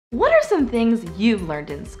What are some things you've learned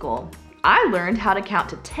in school? I learned how to count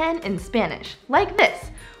to 10 in Spanish, like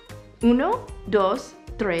this. 1, 2,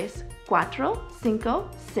 3, 4, 5,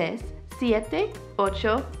 6, 7, 8,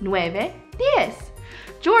 9, 10.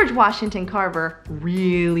 George Washington Carver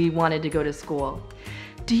really wanted to go to school.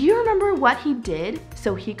 Do you remember what he did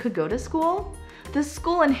so he could go to school? The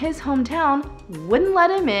school in his hometown wouldn't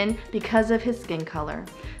let him in because of his skin color.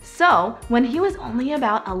 So, when he was only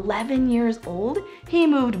about 11 years old, he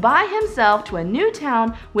moved by himself to a new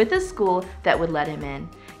town with a school that would let him in.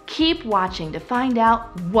 Keep watching to find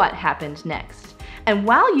out what happened next. And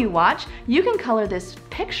while you watch, you can color this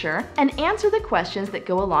picture and answer the questions that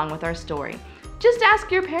go along with our story. Just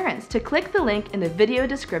ask your parents to click the link in the video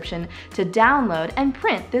description to download and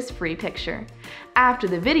print this free picture. After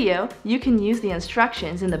the video, you can use the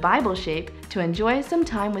instructions in the Bible shape to enjoy some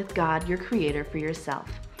time with God, your Creator, for yourself.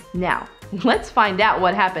 Now, let's find out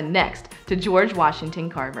what happened next to George Washington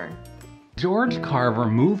Carver. George Carver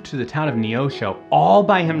moved to the town of Neosho all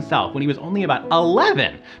by himself when he was only about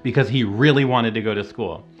 11 because he really wanted to go to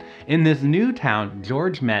school. In this new town,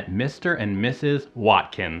 George met Mr. and Mrs.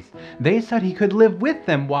 Watkins. They said he could live with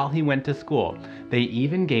them while he went to school. They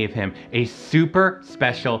even gave him a super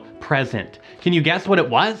special present. Can you guess what it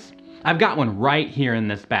was? I've got one right here in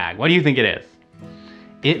this bag. What do you think it is?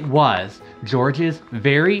 It was George's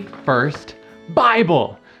very first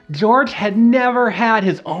Bible. George had never had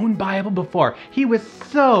his own Bible before. He was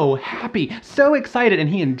so happy, so excited, and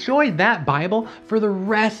he enjoyed that Bible for the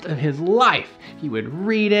rest of his life. He would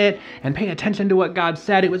read it and pay attention to what God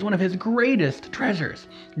said. It was one of his greatest treasures.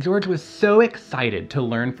 George was so excited to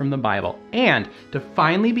learn from the Bible and to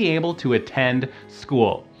finally be able to attend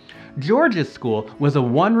school. George's school was a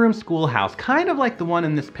one-room schoolhouse, kind of like the one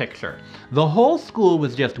in this picture. The whole school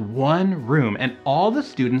was just one room, and all the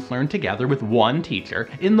students learned together with one teacher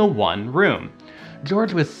in the one room.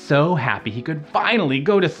 George was so happy he could finally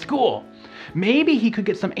go to school. Maybe he could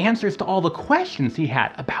get some answers to all the questions he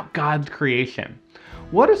had about God's creation.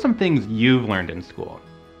 What are some things you've learned in school?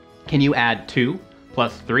 Can you add 2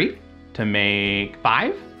 plus 3 to make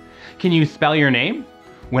 5? Can you spell your name?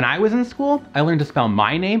 When I was in school, I learned to spell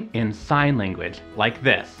my name in sign language, like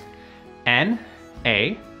this. N-A-T-H-A-N.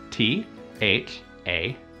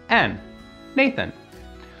 Nathan.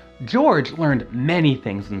 George learned many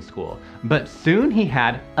things in school, but soon he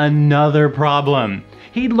had another problem.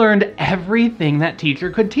 He'd learned everything that teacher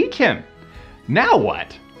could teach him. Now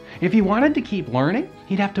what? If he wanted to keep learning,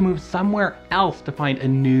 he'd have to move somewhere else to find a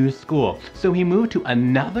new school. So he moved to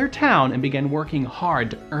another town and began working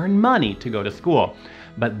hard to earn money to go to school.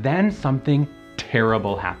 But then something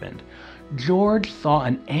terrible happened. George saw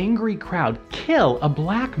an angry crowd kill a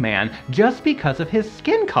black man just because of his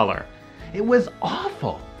skin color. It was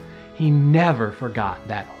awful. He never forgot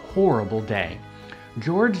that horrible day.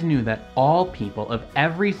 George knew that all people of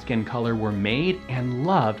every skin color were made and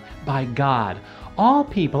loved by God. All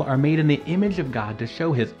people are made in the image of God to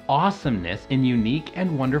show His awesomeness in unique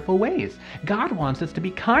and wonderful ways. God wants us to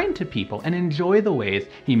be kind to people and enjoy the ways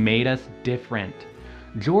He made us different.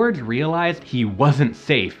 George realized he wasn't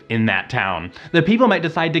safe in that town. The people might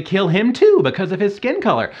decide to kill him too because of his skin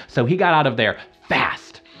color, so he got out of there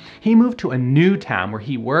fast. He moved to a new town where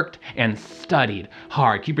he worked and studied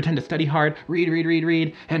hard. He pretended to study hard, read,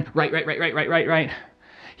 and write.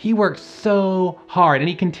 He worked so hard, and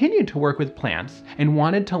he continued to work with plants and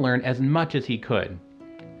wanted to learn as much as he could.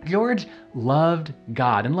 George loved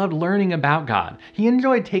God and loved learning about God. He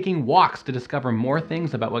enjoyed taking walks to discover more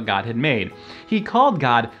things about what God had made. He called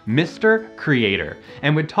God Mr. Creator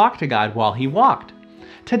and would talk to God while he walked.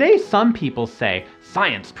 Today, some people say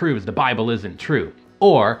science proves the Bible isn't true,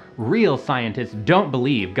 or real scientists don't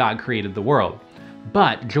believe God created the world.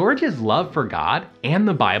 But George's love for God and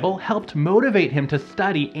the Bible helped motivate him to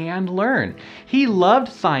study and learn. He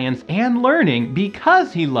loved science and learning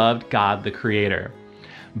because he loved God the Creator.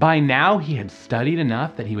 By now, he had studied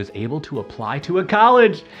enough that he was able to apply to a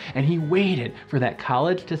college, and he waited for that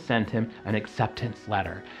college to send him an acceptance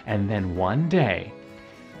letter. And then one day,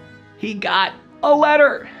 he got a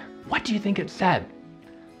letter. What do you think it said?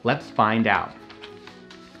 Let's find out.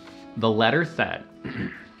 The letter said,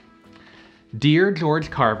 "Dear George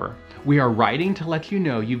Carver, we are writing to let you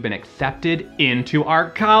know you've been accepted into our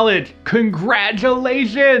college.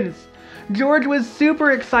 Congratulations!" George was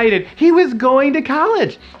super excited. He was going to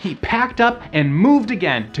college. He packed up and moved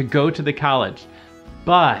again to go to the college.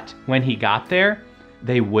 But when he got there,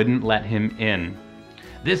 they wouldn't let him in.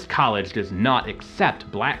 "This college does not accept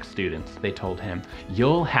black students," they told him.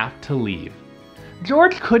 "You'll have to leave."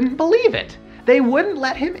 George couldn't believe it. They wouldn't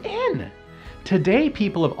let him in. Today,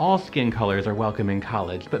 people of all skin colors are welcome in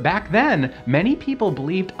college, but back then, many people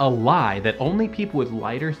believed a lie that only people with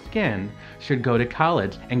lighter skin should go to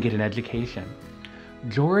college and get an education.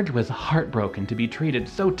 George was heartbroken to be treated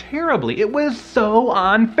so terribly. It was so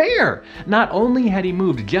unfair. Not only had he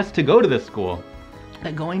moved just to go to this school,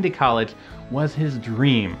 but going to college was his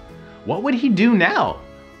dream. What would he do now?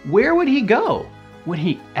 Where would he go? Would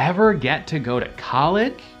he ever get to go to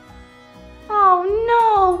college? Oh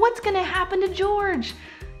no, what's gonna happen to George?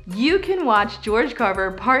 You can watch George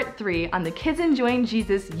Carver Part 3 on the Kids Enjoying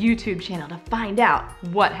Jesus YouTube channel to find out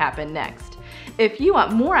what happened next. If you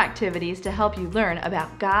want more activities to help you learn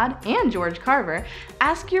about God and George Carver,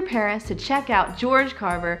 ask your parents to check out George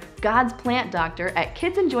Carver, God's Plant Doctor at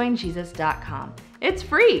kidsenjoyingjesus.com. It's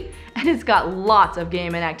free, and it's got lots of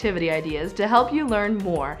game and activity ideas to help you learn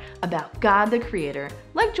more about God the Creator,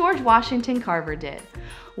 like George Washington Carver did.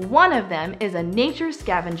 One of them is a nature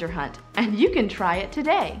scavenger hunt, and you can try it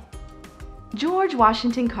today. George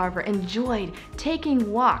Washington Carver enjoyed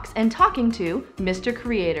taking walks and talking to Mr.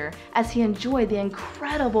 Creator as he enjoyed the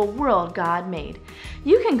incredible world God made.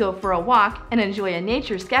 You can go for a walk and enjoy a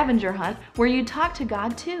nature scavenger hunt where you talk to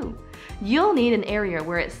God too. You'll need an area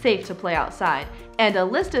where it's safe to play outside and a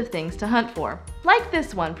list of things to hunt for, like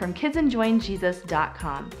this one from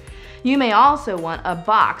kidsenjoyingjesus.com. You may also want a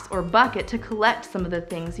box or bucket to collect some of the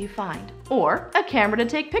things you find, or a camera to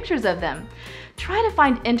take pictures of them. Try to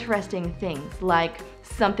find interesting things like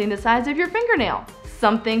something the size of your fingernail,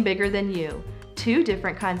 something bigger than you, 2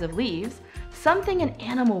 different kinds of leaves, something an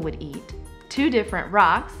animal would eat, 2 different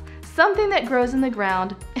rocks, something that grows in the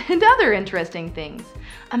ground, and other interesting things.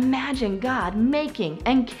 Imagine God making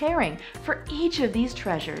and caring for each of these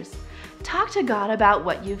treasures. Talk to God about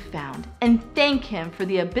what you've found and thank Him for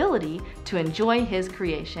the ability to enjoy His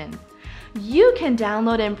creation. You can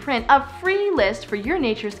download and print a free list for your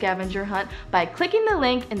nature scavenger hunt by clicking the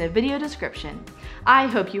link in the video description. I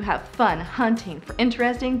hope you have fun hunting for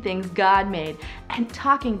interesting things God made and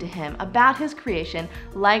talking to Him about His creation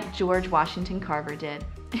like George Washington Carver did.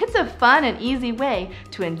 It's a fun and easy way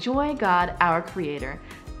to enjoy God, our Creator.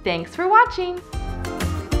 Thanks for watching!